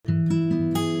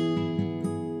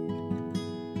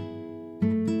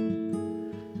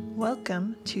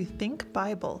Welcome to Think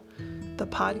Bible, the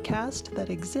podcast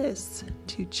that exists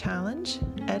to challenge,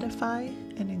 edify,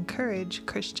 and encourage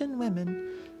Christian women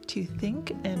to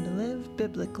think and live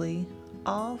biblically,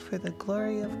 all for the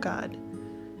glory of God.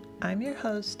 I'm your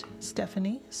host,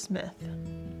 Stephanie Smith.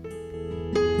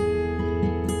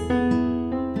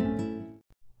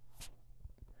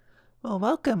 Well,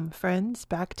 welcome, friends,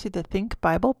 back to the Think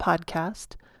Bible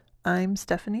podcast. I'm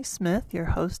Stephanie Smith, your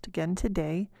host again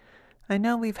today. I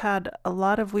know we've had a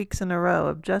lot of weeks in a row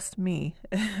of just me,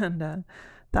 and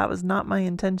that was not my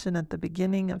intention at the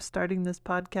beginning of starting this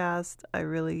podcast. I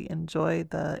really enjoy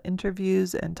the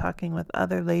interviews and talking with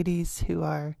other ladies who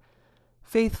are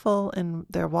faithful in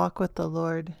their walk with the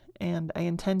Lord, and I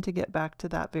intend to get back to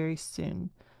that very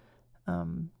soon.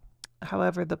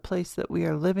 However, the place that we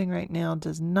are living right now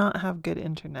does not have good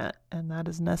internet, and that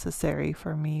is necessary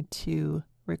for me to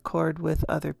record with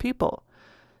other people.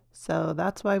 So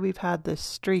that's why we've had this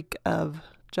streak of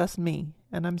just me,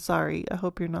 and I'm sorry. I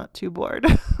hope you're not too bored.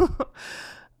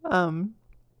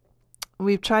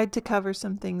 We've tried to cover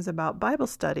some things about Bible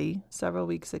study several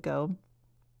weeks ago,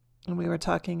 and we were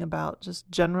talking about just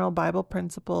general Bible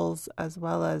principles as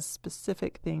well as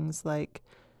specific things like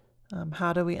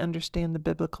how do we understand the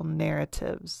biblical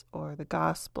narratives or the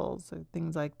Gospels or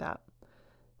things like that.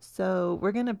 So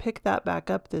we're going to pick that back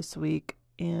up this week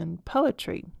in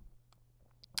poetry.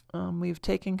 We've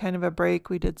taken kind of a break.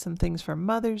 We did some things for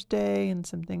Mother's Day and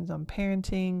some things on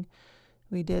parenting.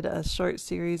 We did a short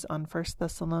series on 1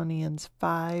 Thessalonians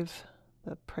 5,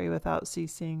 the pray without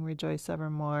ceasing, rejoice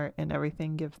evermore, and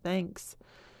everything give thanks.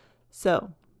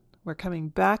 So we're coming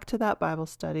back to that Bible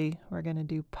study. We're going to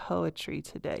do poetry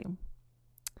today.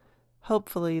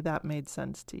 Hopefully that made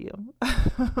sense to you.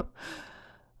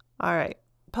 All right.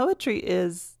 Poetry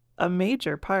is a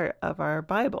major part of our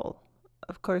Bible.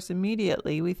 Of course,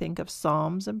 immediately we think of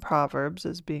Psalms and Proverbs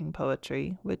as being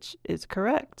poetry, which is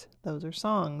correct. Those are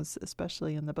songs,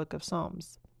 especially in the book of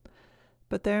Psalms.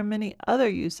 But there are many other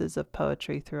uses of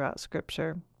poetry throughout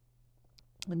Scripture.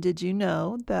 And did you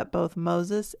know that both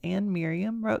Moses and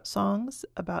Miriam wrote songs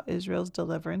about Israel's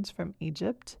deliverance from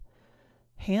Egypt?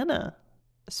 Hannah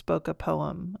spoke a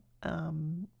poem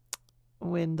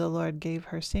when the Lord gave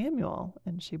her Samuel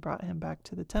and she brought him back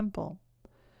to the temple.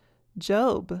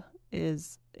 Job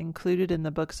is included in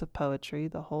the books of poetry.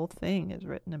 The whole thing is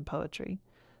written in poetry,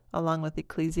 along with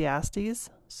Ecclesiastes,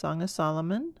 Song of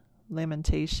Solomon,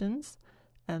 Lamentations,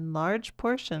 and large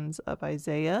portions of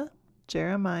Isaiah,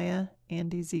 Jeremiah,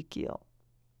 and Ezekiel.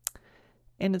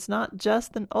 And it's not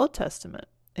just the Old Testament.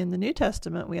 In the New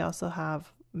Testament, we also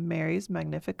have Mary's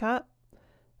Magnificat.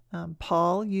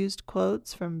 Paul used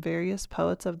quotes from various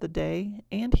poets of the day,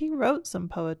 and he wrote some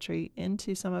poetry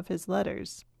into some of his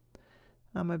letters.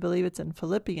 I believe it's in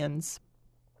Philippians,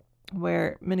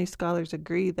 where many scholars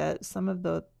agree that some of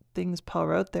the things Paul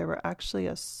wrote there were actually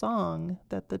a song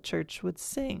that the church would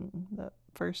sing, the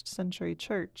first century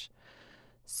church.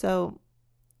 So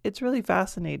it's really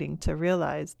fascinating to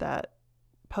realize that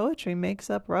poetry makes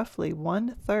up roughly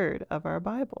 1/3 of our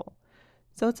Bible.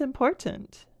 So it's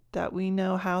important that we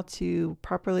know how to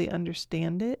properly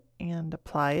understand it and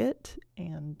apply it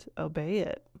and obey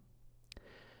it.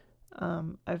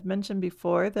 I've mentioned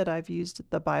before that I've used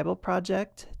the Bible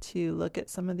Project to look at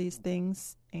some of these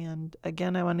things. And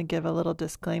again, I want to give a little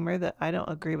disclaimer that I don't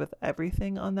agree with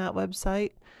everything on that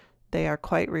website. They are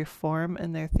quite reform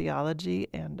in their theology,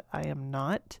 and I am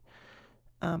not.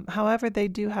 However, they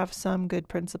do have some good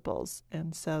principles.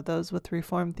 And so those with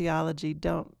reformed theology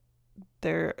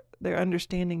their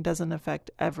understanding doesn't affect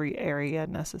every area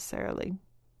necessarily.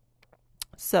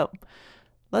 So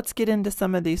let's get into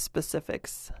some of these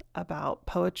specifics about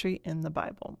poetry in the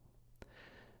Bible.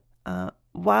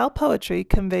 While poetry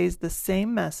conveys the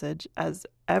same message as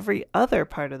every other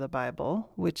part of the Bible,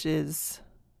 which is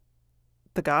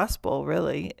the gospel,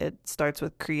 really, it starts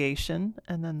with creation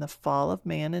and then the fall of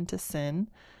man into sin,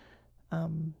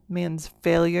 man's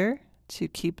failure to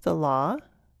keep the law.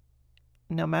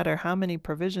 No matter how many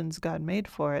provisions God made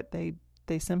for it,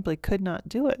 they simply could not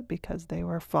do it because they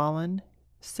were fallen,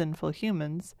 sinful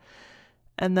humans.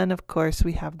 And then, of course,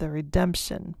 we have the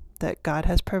redemption that God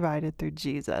has provided through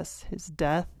Jesus, his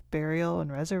death, burial,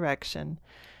 and resurrection,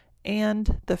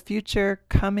 and the future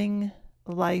coming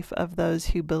life of those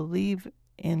who believe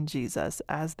in Jesus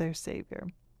as their Savior,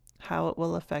 how it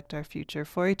will affect our future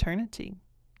for eternity.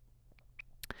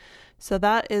 So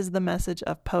that is the message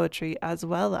of poetry as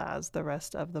well as the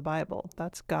rest of the Bible.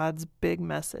 That's God's big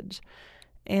message.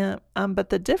 And but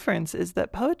the difference is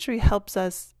that poetry helps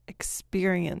us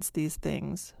experience these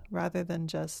things rather than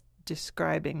just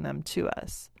describing them to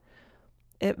us.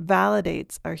 It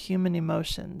validates our human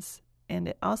emotions And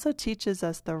it also teaches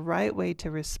us the right way to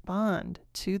respond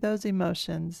to those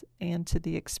emotions and to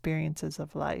the experiences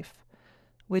of life,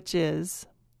 which is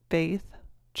faith,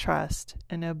 trust,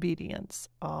 and obedience,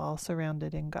 all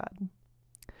surrounded in God.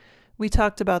 We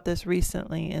talked about this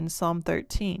recently in Psalm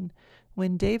 13,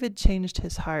 when David changed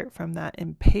his heart from that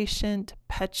impatient,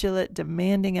 petulant,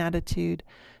 demanding attitude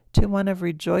to one of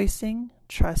rejoicing,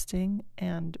 trusting,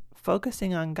 and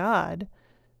focusing on God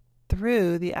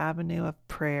through the avenue of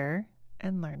prayer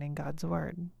and learning God's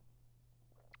Word.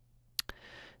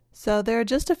 So there are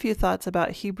just a few thoughts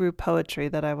about Hebrew poetry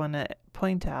that I want to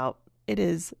point out. It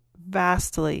is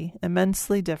vastly,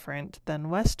 immensely different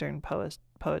than Western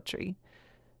poetry.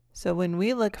 So when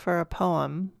we look for a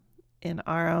poem in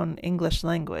our own English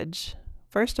language,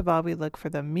 first of all, we look for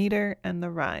the meter and the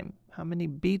rhyme. How many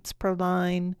beats per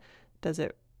line? Does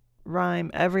it rhyme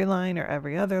every line or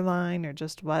every other line or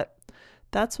just what?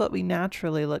 That's what we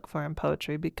naturally look for in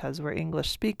poetry because we're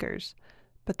English speakers.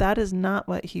 But that is not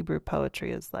what Hebrew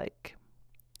poetry is like.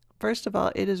 First of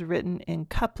all, it is written in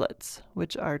couplets,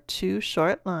 which are 2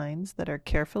 short lines that are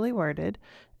carefully worded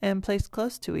and placed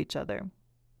close to each other.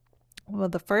 Well,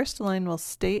 the first line will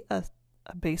state a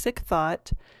basic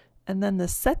thought, and then the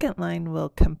second line will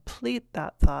complete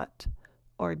that thought,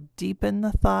 or deepen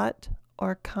the thought,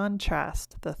 or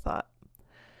contrast the thought.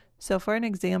 So for an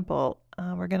example,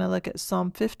 we're going to look at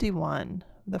Psalm 51,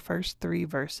 the first 3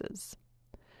 verses.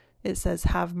 It says,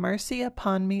 "Have mercy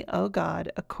upon me, O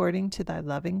God, according to thy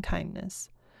loving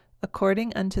kindness.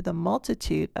 According unto the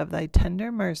multitude of thy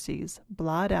tender mercies,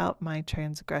 blot out my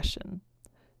transgression."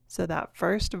 So that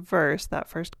first verse, that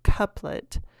first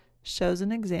couplet, shows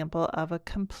an example of a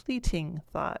completing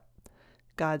thought.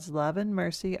 God's love and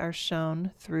mercy are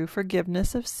shown through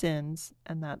forgiveness of sins,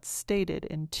 and that's stated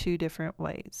in 2 different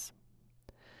ways.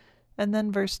 And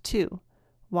then verse 2,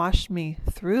 "Wash me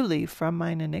throughly from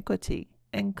mine iniquity,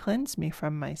 and cleanse me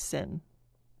from my sin."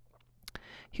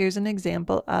 Here's an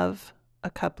example of a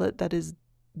couplet that is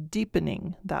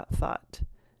deepening that thought.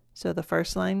 So the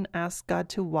first line asks God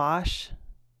to wash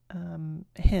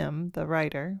him, the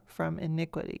writer, from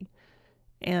iniquity.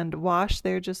 And wash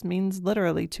there just means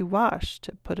literally to wash,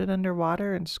 to put it under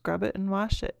water and scrub it and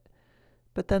wash it.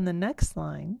 But then the next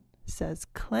line says,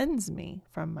 "Cleanse me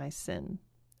from my sin."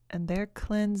 And there,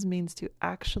 cleanse means to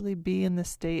actually be in the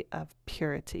state of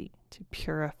purity, to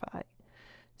purify.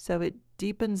 So it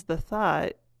deepens the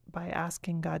thought by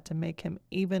asking God to make him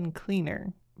even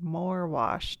cleaner, more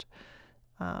washed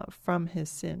from his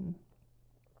sin.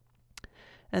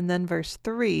 And then verse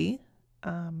 3,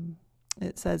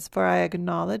 it says, "For I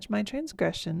acknowledge my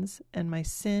transgressions, and my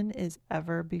sin is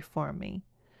ever before me."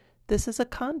 This is a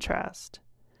contrast.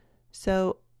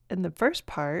 So in the first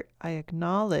part, I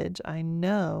acknowledge, I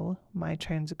know my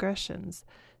transgressions.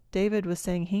 David was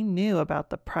saying he knew about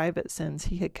the private sins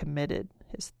he had committed,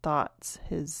 his thoughts,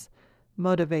 his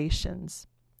motivations.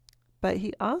 But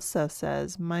he also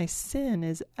says, my sin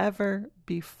is ever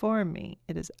before me.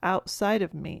 It is outside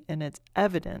of me, and it's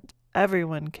evident.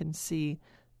 Everyone can see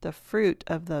the fruit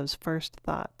of those first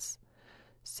thoughts.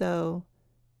 So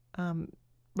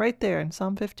right there in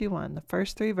Psalm 51, the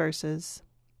first 3 verses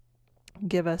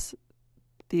give us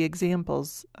the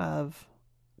examples of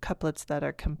couplets that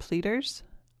are completers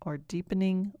or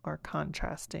deepening or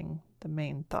contrasting the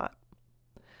main thought.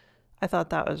 I thought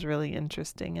that was really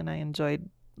interesting, and I enjoyed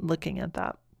looking at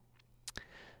that.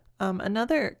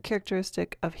 Another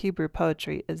characteristic of Hebrew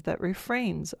poetry is that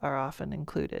refrains are often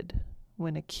included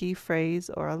when a key phrase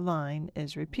or a line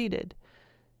is repeated.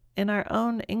 In our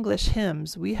own English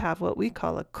hymns, we have what we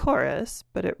call a chorus,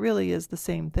 but it really is the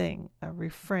same thing, a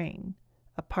refrain,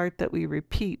 a part that we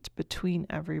repeat between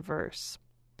every verse.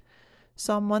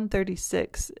 Psalm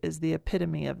 136 is the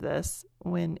epitome of this,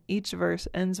 when each verse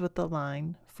ends with the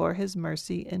line, "For his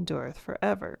mercy endureth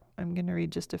forever." I'm going to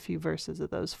read just a few verses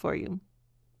of those for you.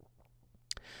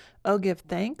 "O give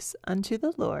thanks unto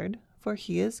the Lord, for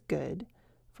he is good,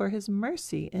 for his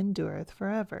mercy endureth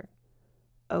forever.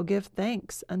 O give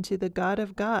thanks unto the God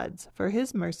of gods, for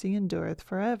his mercy endureth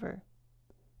forever.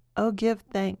 O give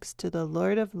thanks to the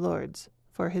Lord of lords,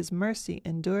 for his mercy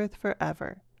endureth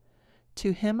forever.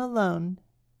 To him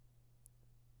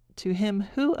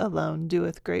who alone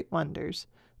doeth great wonders,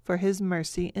 for his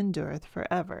mercy endureth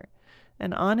forever."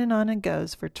 And on it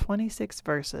goes for 26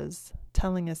 verses,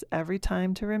 telling us every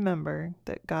time to remember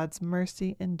that God's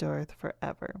mercy endureth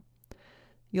forever.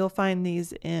 You'll find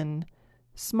these in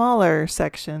smaller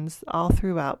sections all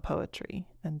throughout poetry,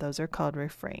 and those are called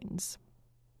refrains.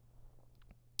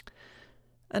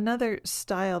 Another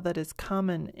style that is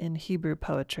common in Hebrew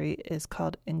poetry is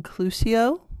called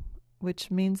inclusio, which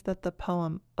means that the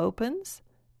poem opens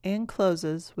and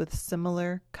closes with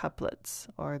similar couplets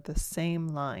or the same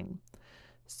line.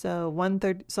 So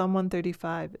Psalm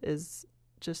 135 is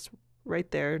just right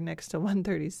there next to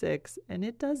 136, and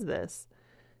it does this.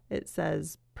 It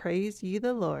says, "Praise ye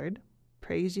the Lord,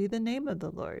 praise ye the name of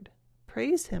the Lord.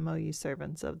 Praise him, O ye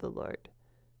servants of the Lord."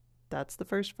 That's the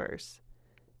first verse.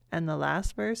 And the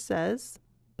last verse says,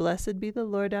 "Blessed be the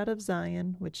Lord out of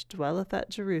Zion, which dwelleth at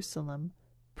Jerusalem.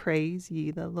 Praise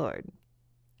ye the Lord."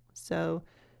 So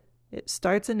it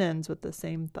starts and ends with the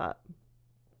same thought.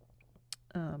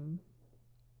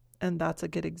 And that's a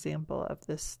good example of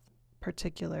this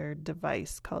particular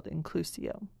device called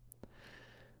inclusio.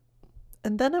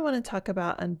 And then I want to talk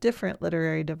about a different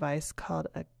literary device called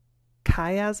a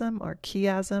chiasm or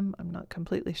chiasm. I'm not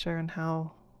completely sure on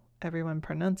how everyone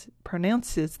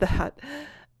pronounces that.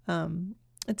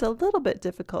 It's a little bit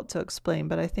difficult to explain,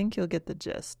 but I think you'll get the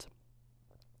gist.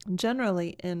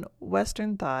 Generally, in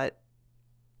Western thought,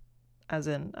 as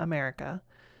in America,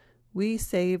 we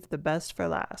save the best for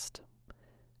last.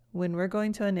 When we're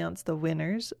going to announce the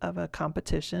winners of a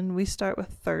competition, we start with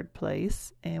third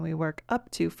place and we work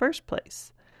up to first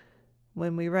place.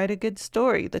 When we write a good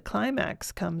story, the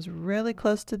climax comes really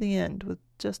close to the end with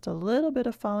just a little bit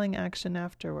of falling action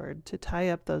afterward to tie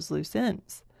up those loose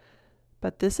ends.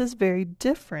 But this is very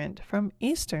different from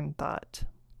Eastern thought.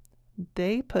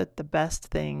 They put the best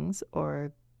things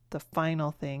or the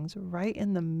final things right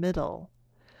in the middle.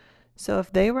 So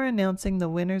if they were announcing the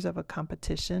winners of a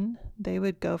competition, they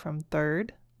would go from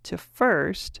third to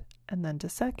first and then to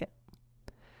second.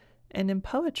 And in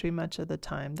poetry, much of the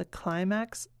time, the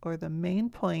climax or the main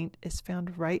point is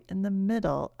found right in the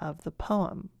middle of the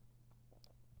poem.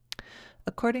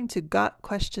 According to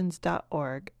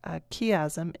gotquestions.org, a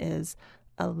chiasm is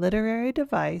a literary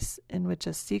device in which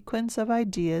a sequence of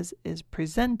ideas is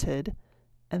presented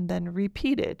and then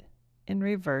repeated in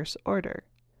reverse order.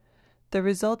 The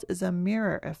result is a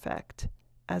mirror effect,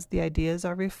 as the ideas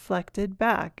are reflected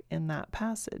back in that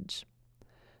passage.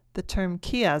 The term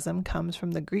chiasm comes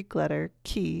from the Greek letter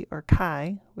chi or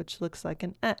chi, which looks like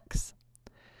an X.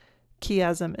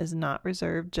 Chiasm is not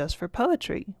reserved just for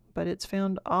poetry, but it's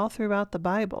found all throughout the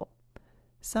Bible.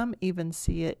 Some even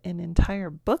see it in entire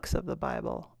books of the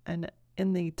Bible and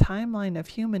in the timeline of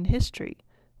human history,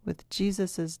 with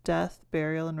Jesus' death,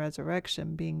 burial, and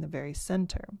resurrection being the very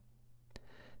center.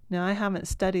 Now, I haven't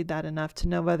studied that enough to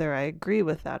know whether I agree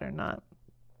with that or not,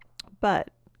 but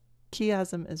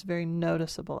chiasm is very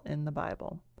noticeable in the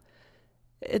Bible.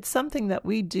 It's something that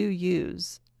we do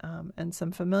use, and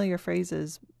some familiar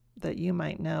phrases that you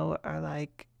might know are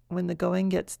like, when the going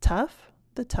gets tough,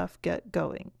 the tough get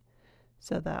going.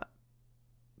 So that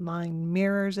line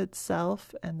mirrors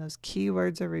itself and those key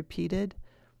words are repeated,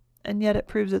 and yet it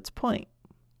proves its point.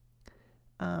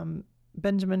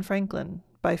 Benjamin Franklin,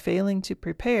 by failing to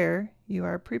prepare, you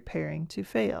are preparing to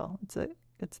fail.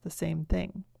 It's the same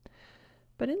thing.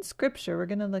 But in Scripture, we're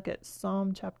going to look at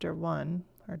Psalm chapter 1,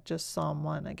 or just Psalm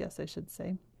 1, I guess I should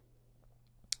say,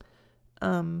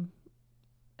 and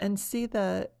see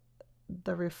the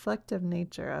reflective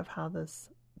nature of how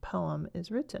this poem is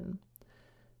written.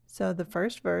 So the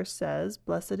first verse says,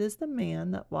 "Blessed is the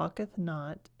man that walketh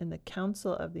not in the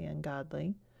counsel of the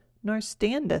ungodly, nor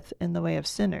standeth in the way of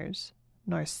sinners,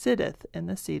 nor sitteth in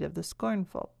the seat of the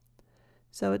scornful."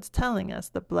 So it's telling us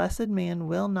the blessed man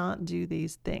will not do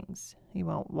these things. He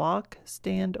won't walk,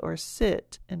 stand, or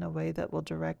sit in a way that will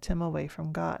direct him away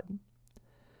from God.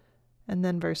 And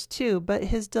then verse 2, "But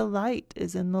his delight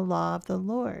is in the law of the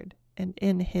Lord, and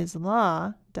in his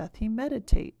law doth he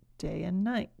meditate day and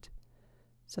night."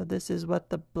 So this is what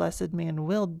the blessed man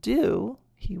will do.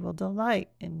 He will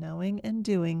delight in knowing and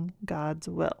doing God's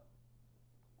will.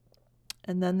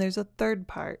 And then there's a third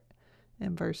part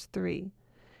in verse 3.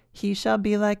 "He shall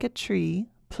be like a tree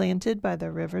planted by the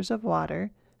rivers of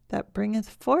water, that bringeth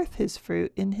forth his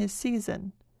fruit in his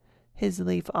season. His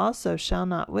leaf also shall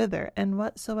not wither, and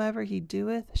whatsoever he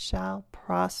doeth shall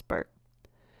prosper."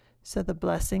 So the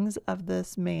blessings of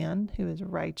this man who is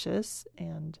righteous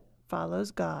and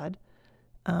follows God,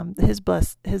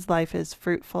 his life is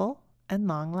fruitful and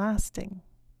long-lasting.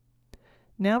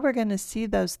 Now we're going to see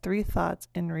those three thoughts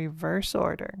in reverse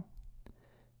order.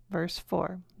 Verse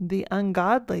 4, "The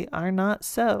ungodly are not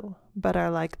so, but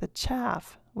are like the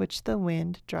chaff which the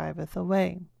wind driveth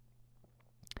away."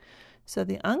 So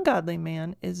the ungodly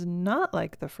man is not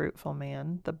like the fruitful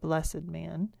man, the blessed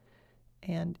man,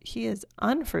 and he is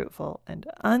unfruitful and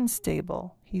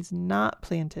unstable. He's not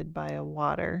planted by a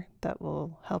water that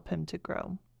will help him to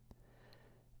grow.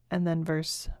 And then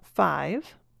verse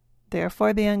 5,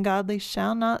 "Therefore the ungodly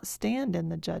shall not stand in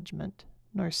the judgment,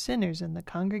 nor sinners in the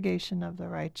congregation of the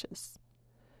righteous.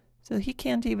 So he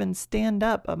can't even stand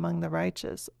up among the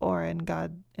righteous or in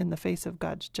the face of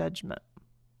God's judgment.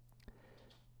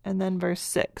 And then verse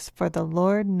 6, for the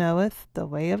Lord knoweth the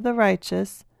way of the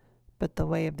righteous, but the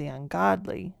way of the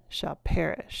ungodly shall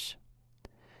perish.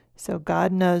 So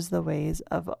God knows the ways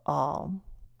of all.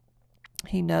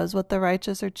 He knows what the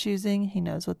righteous are choosing. He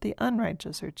knows what the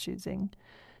unrighteous are choosing.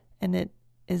 And it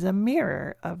is a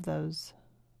mirror of those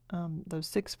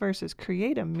 6 verses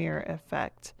create a mirror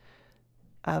effect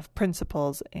of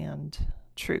principles and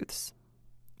truths.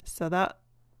 So that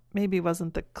maybe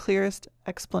wasn't the clearest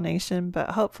explanation,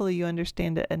 but hopefully you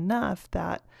understand it enough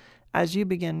that as you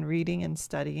begin reading and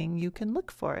studying, you can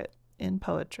look for it in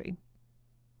poetry.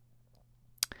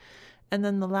 And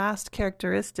then the last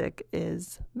characteristic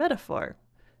is metaphor.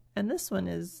 And this one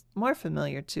is more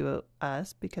familiar to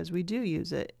us because we do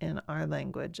use it in our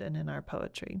language and in our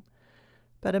poetry.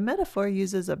 But a metaphor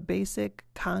uses a basic,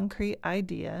 concrete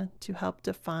idea to help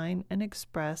define and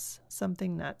express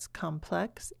something that's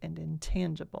complex and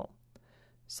intangible.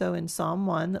 So in Psalm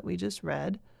 1 that we just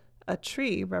read, a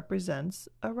tree represents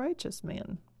a righteous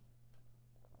man.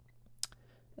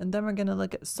 And then we're going to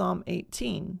look at Psalm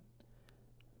 18,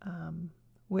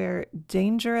 where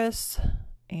dangerous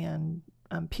and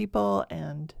people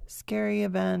and scary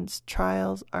events,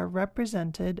 trials are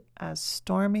represented as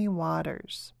stormy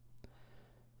waters.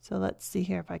 So let's see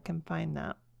here if I can find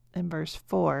that. In verse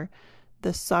 4,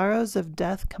 the sorrows of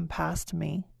death compassed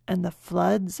me, and the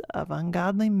floods of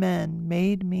ungodly men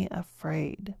made me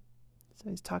afraid. So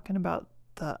he's talking about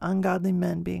the ungodly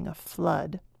men being a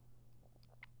flood.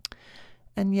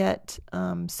 And yet,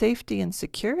 safety and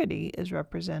security is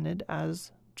represented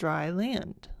as dry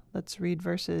land. Let's read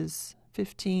verses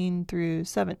 15 through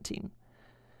 17.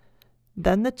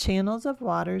 Then the channels of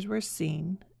waters were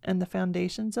seen, and the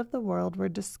foundations of the world were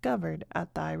discovered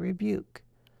at thy rebuke.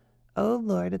 O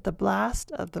Lord, at the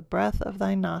blast of the breath of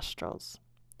thy nostrils.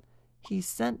 He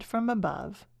sent from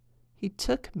above. He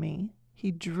took me.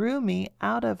 He drew me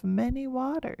out of many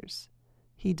waters.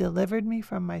 He delivered me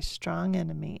from my strong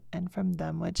enemy and from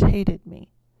them which hated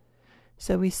me.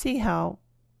 So we see how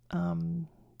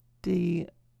the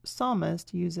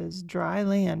psalmist uses dry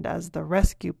land as the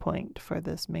rescue point for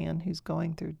this man who's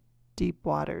going through deep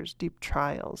waters, deep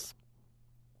trials.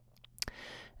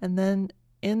 And then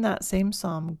in that same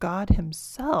psalm, God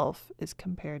himself is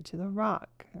compared to the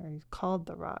rock, or he's called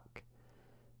the rock.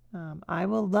 I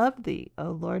will love thee,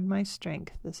 O Lord, my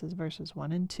strength. This is verses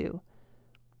 1 and 2.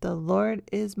 The Lord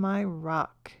is my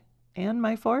rock and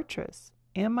my fortress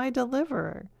and my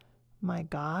deliverer, my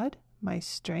God, my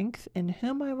strength, in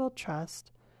whom I will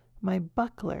trust, my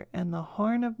buckler and the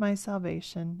horn of my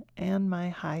salvation and my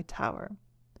high tower.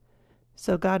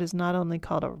 So God is not only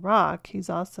called a rock, he's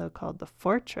also called the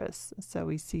fortress. So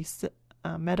we see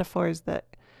metaphors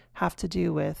that have to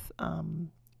do with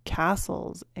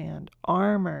castles and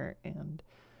armor and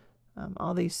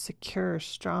all these secure,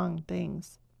 strong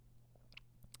things.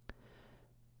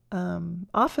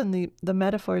 Often the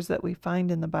metaphors that we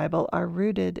find in the Bible are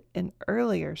rooted in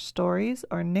earlier stories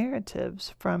or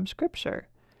narratives from Scripture.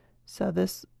 So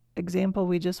this example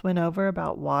we just went over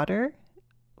about water,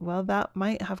 well, that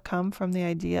might have come from the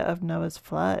idea of Noah's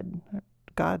flood,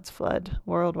 God's flood,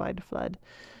 worldwide flood,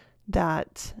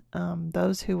 that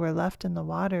those who were left in the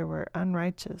water were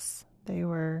unrighteous. They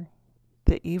were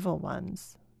the evil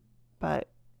ones. But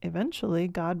eventually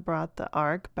God brought the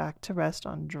ark back to rest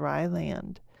on dry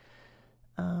land.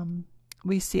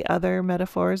 We see other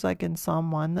metaphors like in Psalm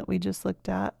 1 that we just looked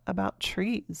at about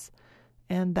trees.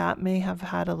 And that may have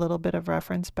had a little bit of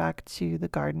reference back to the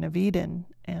Garden of Eden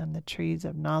and the trees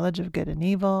of knowledge of good and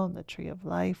evil and the tree of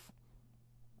life.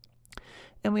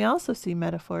 And we also see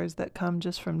metaphors that come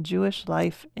just from Jewish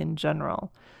life in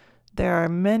general. There are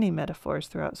many metaphors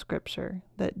throughout Scripture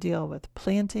that deal with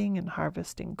planting and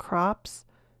harvesting crops,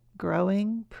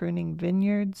 growing, pruning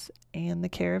vineyards, and the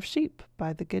care of sheep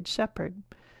by the Good Shepherd.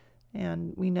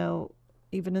 And we know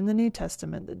even in the New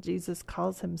Testament that Jesus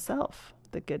calls himself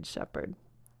the Good Shepherd.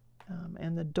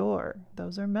 And the door,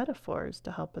 those are metaphors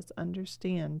to help us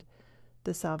understand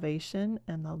the salvation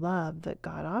and the love that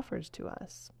God offers to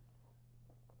us.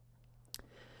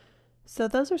 So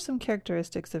those are some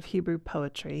characteristics of Hebrew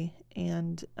poetry,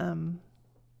 and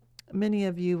many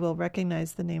of you will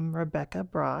recognize the name Rebecca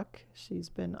Brock. She's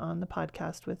been on the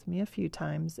podcast with me a few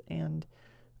times and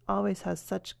always has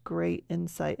such great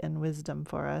insight and wisdom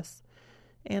for us.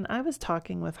 And I was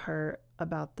talking with her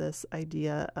about this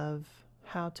idea of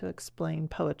how to explain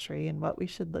poetry and what we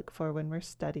should look for when we're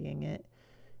studying it.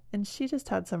 And she just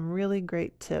had some really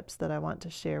great tips that I want to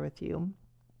share with you.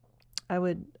 I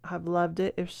would have loved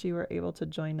it if she were able to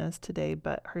join us today,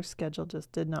 but her schedule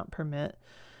just did not permit.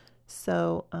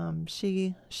 So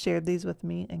she shared these with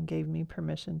me and gave me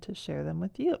permission to share them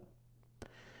with you.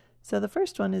 So the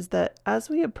first one is that as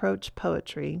we approach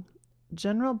poetry,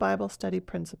 general Bible study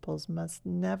principles must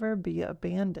never be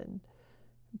abandoned.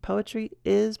 Poetry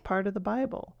is part of the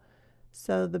Bible,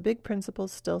 so the big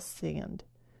principles still stand.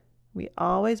 We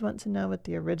always want to know what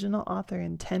the original author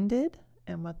intended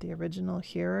and what the original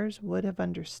hearers would have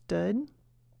understood.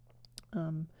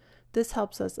 This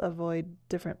helps us avoid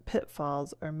different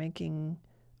pitfalls or making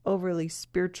overly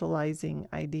spiritualizing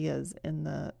ideas in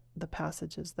the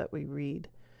passages that we read.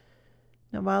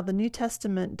 Now, while the New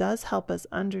Testament does help us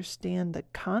understand the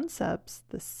concepts,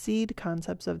 the seed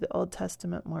concepts of the Old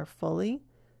Testament more fully,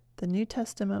 the New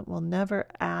Testament will never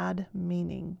add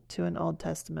meaning to an Old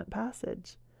Testament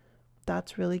passage.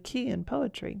 That's really key in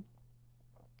poetry.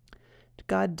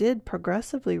 God did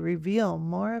progressively reveal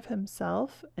more of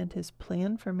himself and his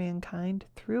plan for mankind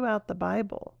throughout the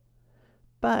Bible.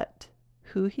 But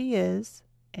who he is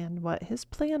and what his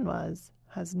plan was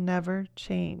has never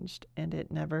changed, and it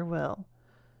never will.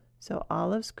 So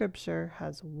all of Scripture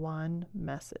has one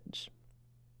message.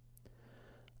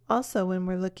 Also, when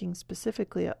we're looking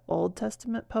specifically at Old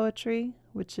Testament poetry,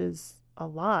 which is a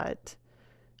lot,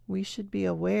 we should be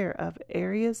aware of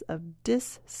areas of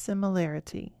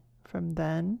dissimilarity from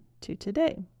then to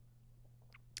today.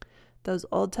 Those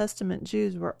Old Testament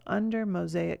Jews were under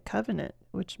Mosaic covenant,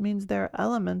 which means there are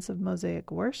elements of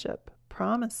Mosaic worship,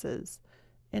 promises,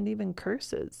 and even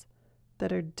curses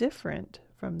that are different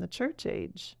from the church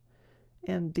age.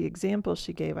 And the example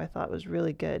she gave I thought was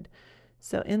really good.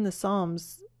 So in the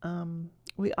Psalms,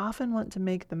 we often want to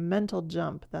make the mental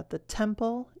jump that the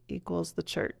temple equals the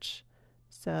church.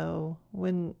 So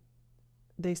when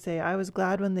they say, I was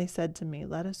glad when they said to me,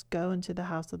 let us go into the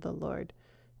house of the Lord.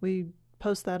 We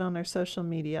post that on our social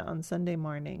media on Sunday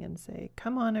morning and say,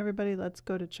 come on, everybody, let's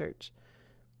go to church.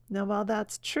 Now, while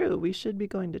that's true, we should be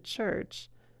going to church.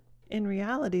 In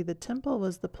reality, the temple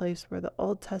was the place where the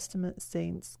Old Testament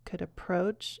saints could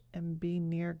approach and be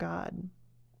near God.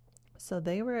 So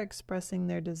they were expressing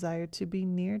their desire to be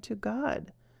near to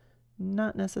God,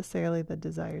 not necessarily the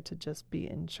desire to just be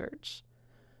in church.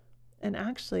 And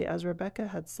actually, as Rebecca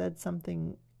had said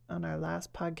something on our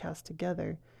last podcast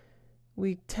together,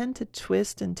 we tend to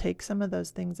twist and take some of those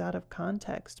things out of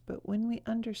context. But when we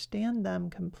understand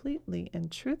them completely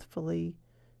and truthfully,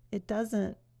 it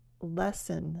doesn't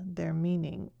lessen their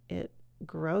meaning. It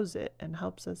grows it and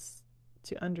helps us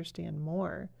to understand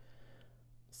more.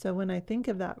 So when I think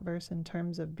of that verse in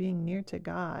terms of being near to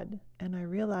God, and I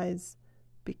realize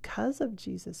because of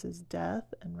Jesus's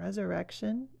death and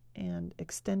resurrection and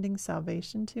extending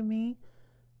salvation to me,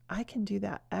 I can do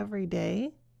that every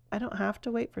day. I don't have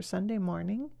to wait for Sunday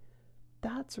morning.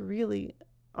 That's really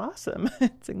awesome.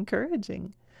 It's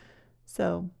encouraging.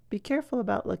 So be careful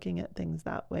about looking at things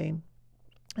that way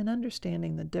and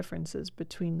understanding the differences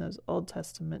between those Old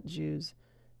Testament Jews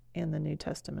and the New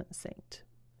Testament saint.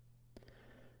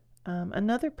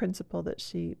 Another principle that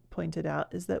she pointed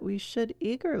out is that we should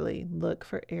eagerly look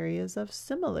for areas of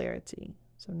similarity.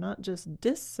 So not just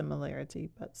dissimilarity,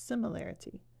 but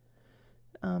similarity.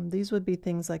 These would be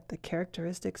things like the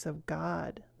characteristics of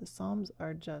God. The Psalms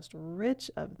are just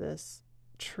rich of this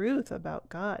truth about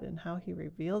God and how he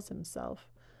reveals himself.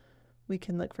 We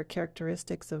can look for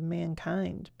characteristics of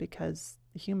mankind because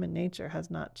human nature has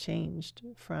not changed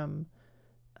from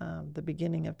the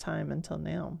beginning of time until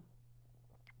now.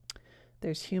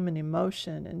 There's human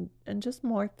emotion and just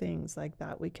more things like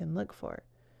that we can look for.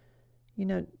 You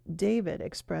know, David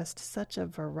expressed such a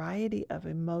variety of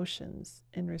emotions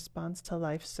in response to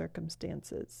life's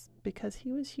circumstances because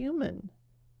he was human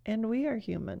and we are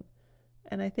human.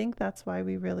 And I think that's why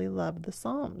we really love the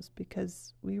Psalms,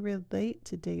 because we relate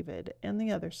to David and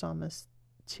the other psalmists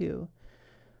too.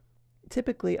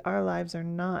 Typically, our lives are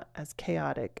not as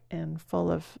chaotic and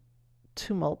full of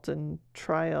tumult and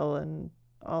trial and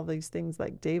all these things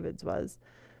like David's was.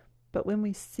 But when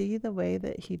we see the way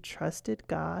that he trusted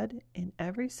God in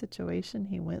every situation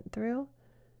he went through,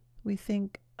 we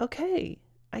think, okay,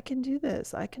 I can do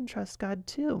this. I can trust God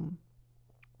too.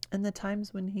 And the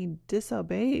times when he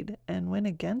disobeyed and went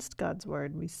against God's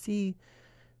word, we see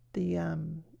the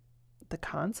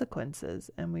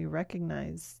consequences, and we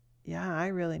recognize, yeah, I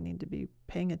really need to be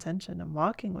paying attention and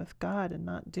walking with God and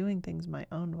not doing things my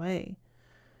own way.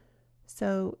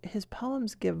 So his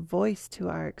poems give voice to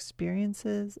our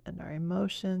experiences and our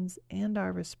emotions and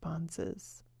our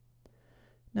responses.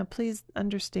 Now, please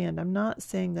understand, I'm not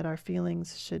saying that our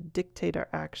feelings should dictate our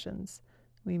actions.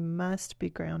 We must be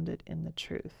grounded in the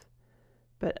truth.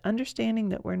 But understanding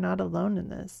that we're not alone in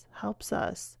this helps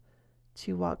us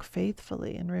to walk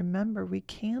faithfully and remember we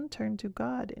can turn to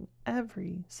God in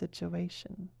every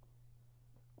situation.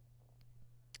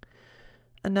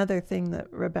 Another thing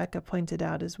that Rebecca pointed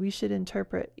out is we should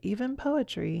interpret even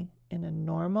poetry in a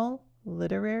normal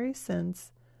literary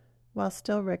sense while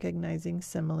still recognizing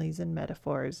similes and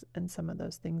metaphors and some of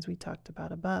those things we talked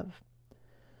about above.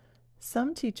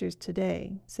 Some teachers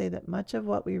today say that much of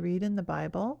what we read in the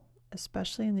Bible,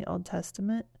 especially in the Old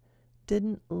Testament,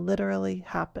 didn't literally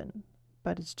happen,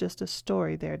 but it's just a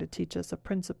story there to teach us a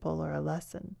principle or a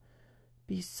lesson.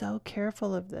 Be so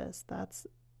careful of this. That's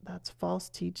false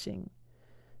teaching.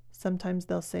 Sometimes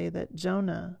they'll say that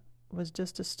Jonah was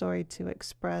just a story to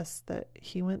express that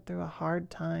he went through a hard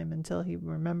time until he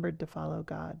remembered to follow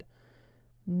God.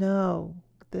 No,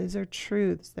 these are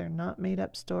truths. They're not made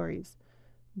up stories.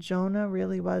 Jonah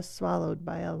really was swallowed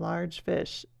by a large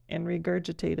fish and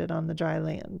regurgitated on the dry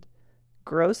land.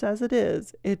 Gross as it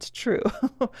is, it's true.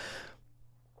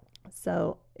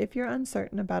 So if you're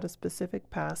uncertain about a specific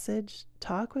passage,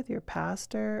 talk with your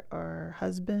pastor or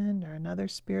husband or another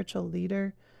spiritual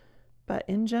leader. But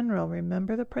in general,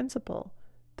 remember the principle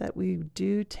that we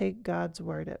do take God's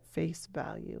word at face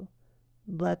value.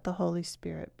 Let the Holy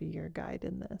Spirit be your guide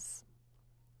in this.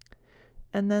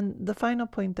 And then the final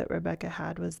point that Rebecca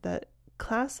had was that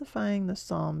classifying the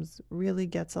Psalms really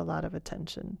gets a lot of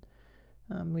attention.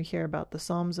 We hear about the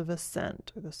Psalms of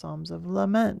Ascent, or the Psalms of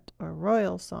Lament, or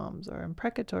Royal Psalms, or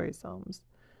Imprecatory Psalms.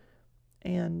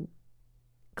 And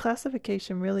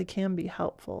classification really can be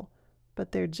helpful,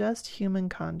 but they're just human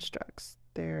constructs.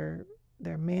 They're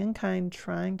mankind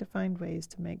trying to find ways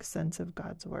to make sense of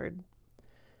God's word.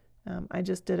 I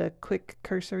just did a quick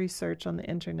cursory search on the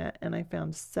internet, and I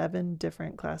found 7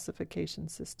 different classification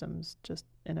systems just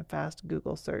in a fast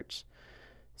Google search.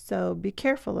 So be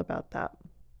careful about that.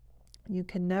 You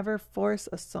can never force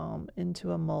a psalm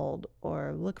into a mold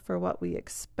or look for what we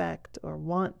expect or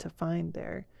want to find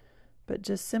there, but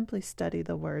just simply study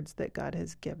the words that God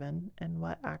has given and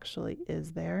what actually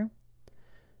is there.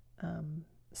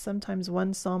 Sometimes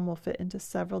one psalm will fit into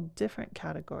several different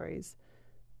categories,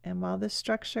 and while this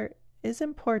structure is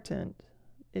important,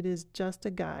 it is just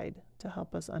a guide to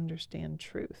help us understand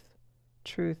truth.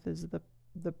 Truth is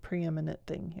the preeminent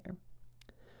thing here.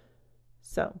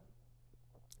 So,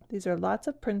 these are lots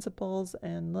of principles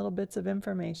and little bits of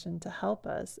information to help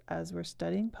us as we're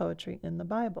studying poetry in the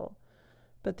Bible.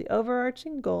 But the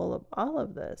overarching goal of all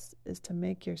of this is to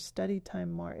make your study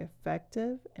time more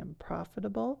effective and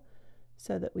profitable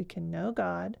so that we can know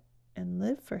God and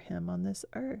live for Him on this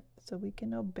earth, so we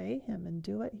can obey Him and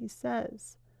do what He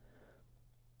says.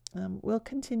 We'll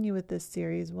continue with this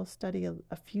series. We'll study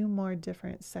a few more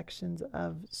different sections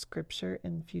of Scripture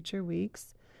in future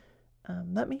weeks.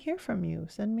 Let me hear from you.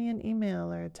 Send me an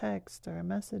email or a text or a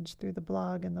message through the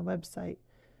blog and the website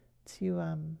to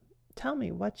tell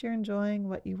me what you're enjoying,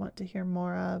 what you want to hear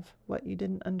more of, what you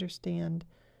didn't understand,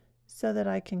 so that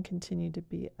I can continue to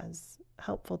be as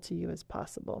helpful to you as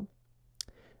possible.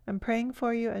 I'm praying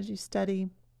for you as you study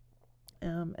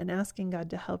and asking God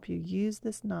to help you use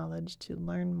this knowledge to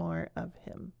learn more of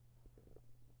Him.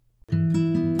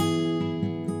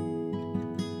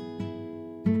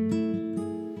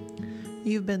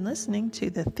 You've been listening to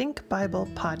the Think Bible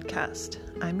podcast.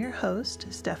 I'm your host,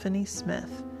 Stephanie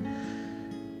Smith.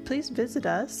 Please visit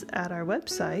us at our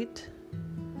website,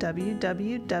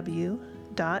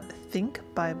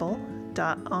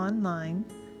 www.thinkbible.online,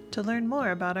 to learn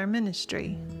more about our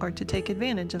ministry or to take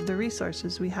advantage of the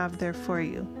resources we have there for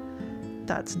you.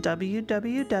 That's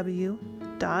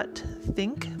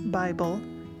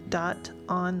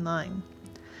www.thinkbible.online.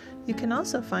 You can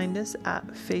also find us at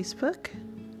Facebook,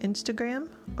 Instagram,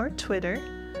 or Twitter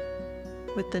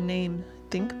with the name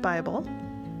Think Bible.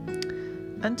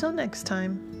 Until next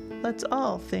time, let's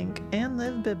all think and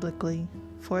live biblically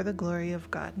for the glory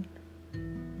of God.